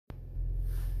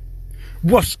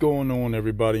What's going on,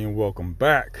 everybody, and welcome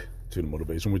back to the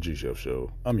Motivation with G-Chef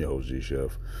show. I'm your host,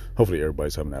 G-Chef. Hopefully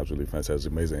everybody's having an absolutely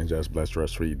fantastic, amazing, and just blessed,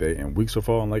 stress-free day and week so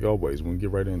far. And like always, we're going to get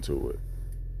right into it.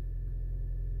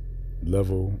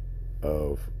 Level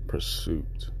of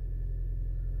pursuit.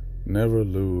 Never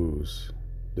lose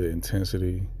the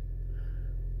intensity,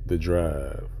 the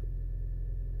drive,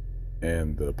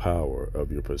 and the power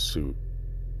of your pursuit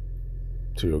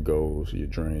to your goals, your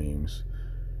dreams.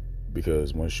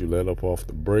 Because once you let up off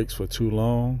the brakes for too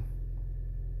long,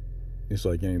 it's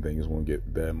like anything is going to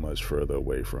get that much further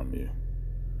away from you.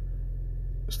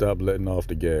 Stop letting off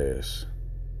the gas.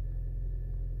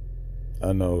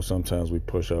 I know sometimes we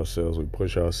push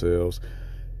ourselves,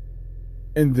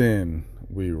 and then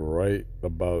we right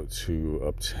about to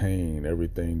obtain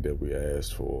everything that we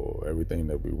asked for, everything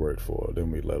that we worked for. Then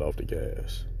we let off the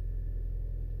gas.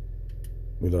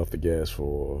 We let off the gas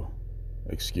for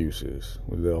excuses.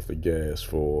 We let off the gas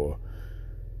for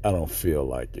I don't feel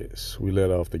like it. We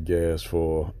let off the gas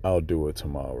for I'll do it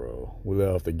tomorrow. We let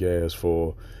off the gas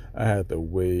for I have to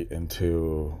wait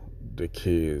until the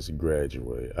kids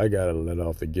graduate. I gotta let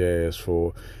off the gas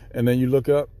for, and then you look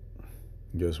up,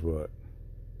 guess what?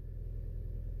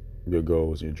 Your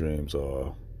goals, your dreams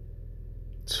are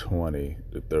 20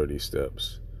 to 30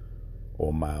 steps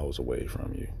or miles away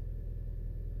from you.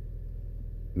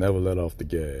 Never let off the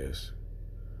gas.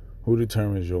 Who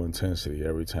determines your intensity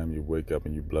every time you wake up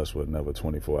and you're blessed with another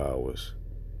 24 hours?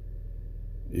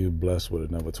 You're blessed with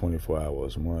another 24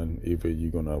 hours. One, either you're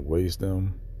going to waste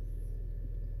them,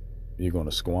 you're going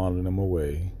to squander them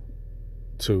away.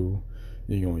 Two,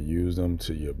 you're going to use them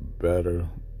to your better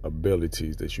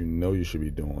abilities that you know you should be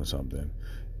doing something,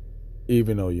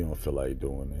 even though you don't feel like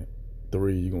doing it.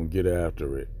 Three, you're going to get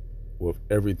after it with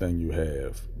everything you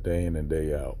have, day in and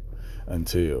day out,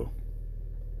 until...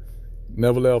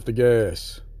 Never let off the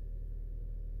gas.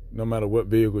 No matter what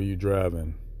vehicle you're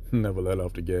driving, never let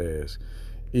off the gas.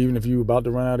 Even if you're about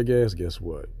to run out of gas, guess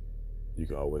what? You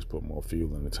can always put more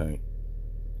fuel in the tank.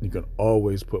 You can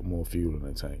always put more fuel in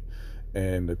the tank.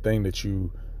 And the thing that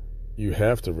you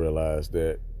have to realize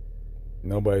that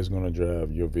nobody's going to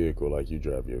drive your vehicle like you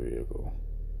drive your vehicle.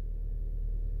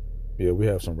 Yeah, we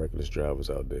have some reckless drivers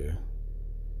out there.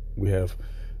 We have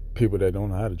people that don't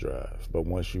know how to drive. But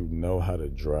once you know how to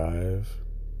drive,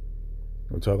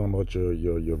 we're talking about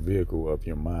your vehicle of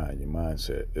your mind. Your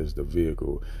mindset is the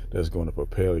vehicle that's going to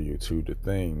propel you to the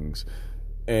things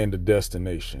and the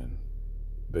destination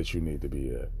that you need to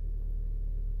be at.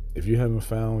 If you haven't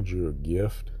found your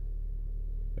gift,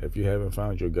 if you haven't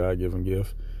found your God-given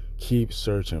gift, keep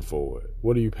searching for it.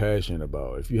 What are you passionate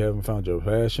about? If you haven't found your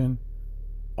passion,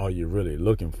 are you really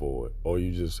looking for it? Or are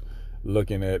you just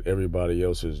looking at everybody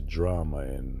else's drama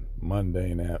and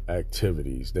mundane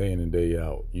activities day in and day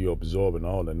out? You're absorbing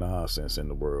all the nonsense in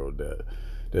the world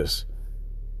that's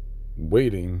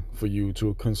waiting for you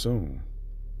to consume.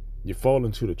 You fall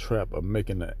into the trap of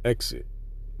making an exit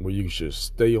where you should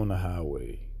stay on the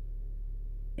highway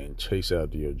and chase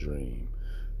after your dream.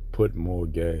 Put more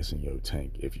gas in your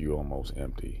tank if you're almost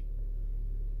empty.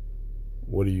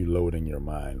 What are you loading your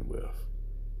mind with?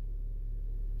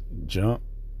 Junk?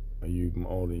 Are you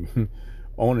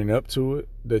owning up to it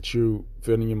that you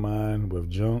filling your mind with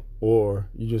junk? Or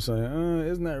you just saying,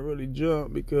 it's not really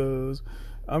junk because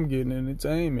I'm getting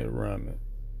entertainment from it?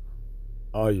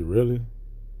 Are you really?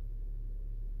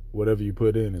 Whatever you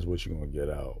put in is what you're going to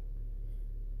get out.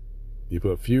 You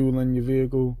put fuel in your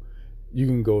vehicle, you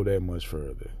can go that much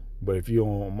further. But if you're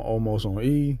almost on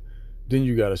E, then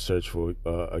you got to search for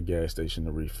a gas station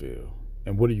to refill.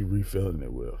 And what are you refilling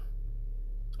it with?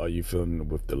 Are you filling it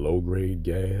with the low-grade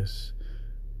gas?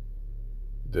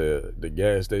 The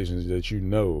gas stations that you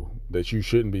know that you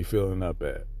shouldn't be filling up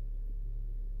at.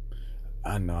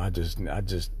 I know, I just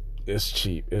it's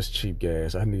cheap. It's cheap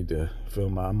gas. I need to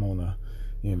fill I'm on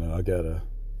I got a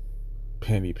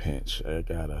penny pinch. I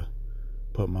got to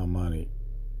put my money.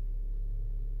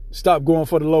 Stop going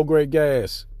for the low-grade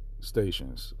gas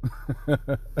stations.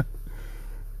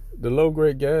 The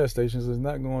low-grade gas stations is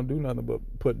not going to do nothing but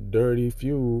put dirty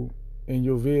fuel in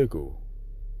your vehicle.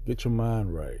 Get your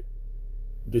mind right.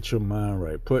 Get your mind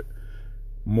right. Put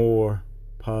more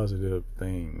positive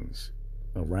things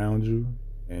around you,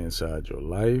 inside your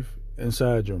life,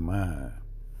 inside your mind.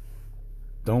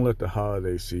 Don't let the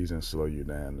holiday season slow you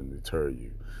down and deter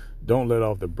you. Don't let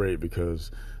off the brake because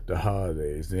the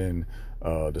holidays, then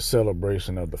the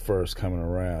celebration of the first coming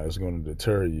around is going to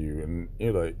deter you. And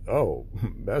you're like, oh,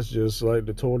 that's just like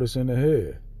the tortoise in the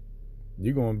hare.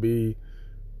 You're going to be,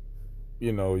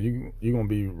 you're going to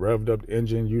be revved up the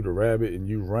engine, you the rabbit, and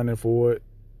you running for it,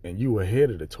 and you ahead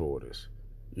of the tortoise.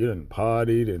 You done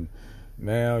partied and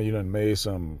Now you done made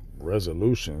some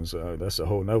resolutions. That's a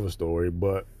whole nother story.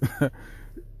 But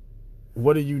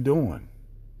what are you doing?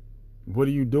 What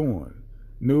are you doing?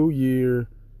 New year,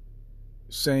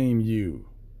 same you.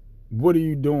 What are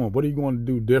you doing? What are you going to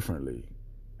do differently?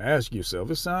 Ask yourself.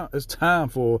 It's time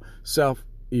for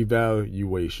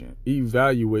self-evaluation.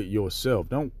 Evaluate yourself.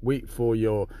 Don't wait for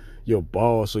your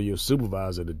boss or your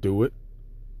supervisor to do it.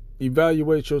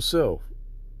 Evaluate yourself.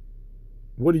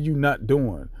 What are you not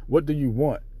doing? What do you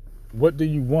want? What do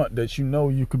you want that you know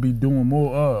you could be doing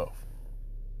more of?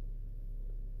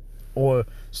 Or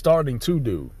starting to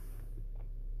do?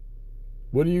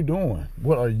 What are you doing?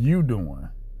 What are you doing?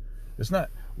 It's not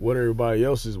what everybody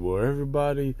else is. Well,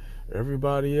 everybody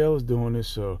else doing this,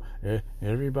 so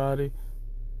everybody.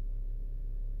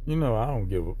 I don't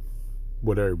give a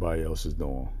what everybody else is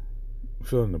doing.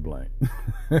 Fill in the blank.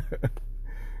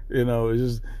 It's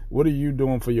just, what are you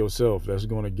doing for yourself that's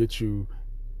going to get you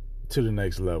to the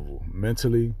next level?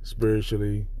 Mentally,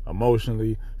 spiritually,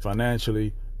 emotionally,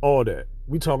 financially, all that.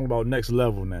 We talking about next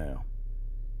level now.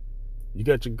 You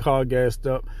got your car gassed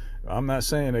up. I'm not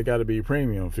saying they got to be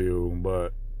premium fuel,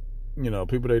 but,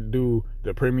 people that do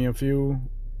the premium fuel,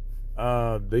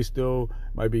 they still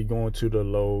might be going to the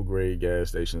low-grade gas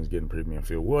stations getting premium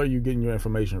fuel. Where are you getting your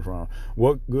information from?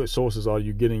 What good sources are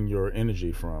you getting your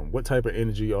energy from? What type of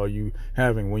energy are you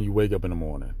having when you wake up in the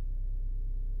morning?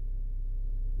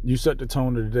 You set the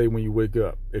tone of the day when you wake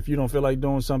up. If you don't feel like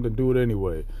doing something, do it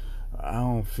anyway. I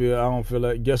don't feel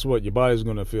like, guess what? Your body's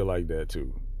going to feel like that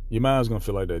too. Your mind's going to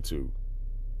feel like that too.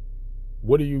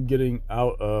 What are you getting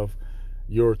out of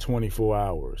your 24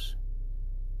 hours?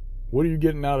 What are you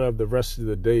getting out of the rest of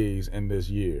the days in this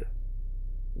year?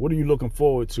 What are you looking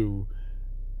forward to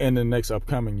in the next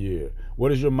upcoming year?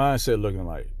 What is your mindset looking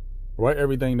like? Write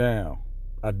everything down.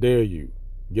 I dare you.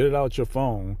 Get it out your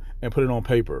phone and put it on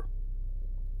paper.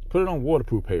 Put it on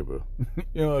waterproof paper.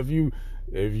 If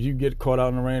you get caught out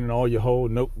in the rain and all your whole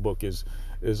notebook is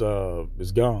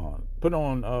gone, put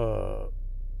on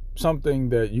something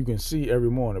that you can see every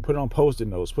morning. Put it on Post-it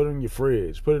notes. Put it on your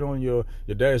fridge. Put it on your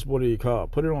dashboard of your car.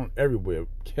 Put it on everywhere.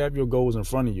 Have your goals in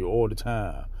front of you all the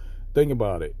time. Think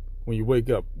about it when you wake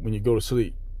up, when you go to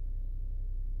sleep.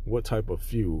 What type of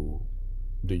fuel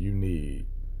do you need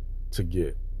to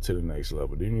get to the next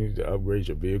level? Do you need to upgrade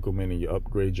your vehicle? Meaning you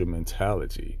upgrade your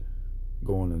mentality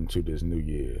going into this new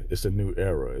year. It's a new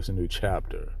era. It's a new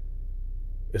chapter.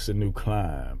 It's a new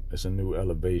climb. It's a new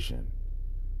elevation.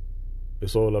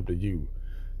 It's all up to you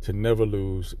to never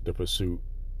lose the pursuit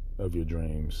of your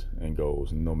dreams and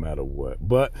goals, no matter what.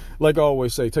 But like I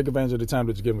always say, take advantage of the time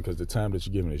that you're given, because the time that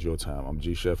you're given is your time. I'm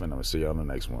G Chef, and I'm going to see you on the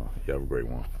next one. You have a great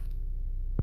one.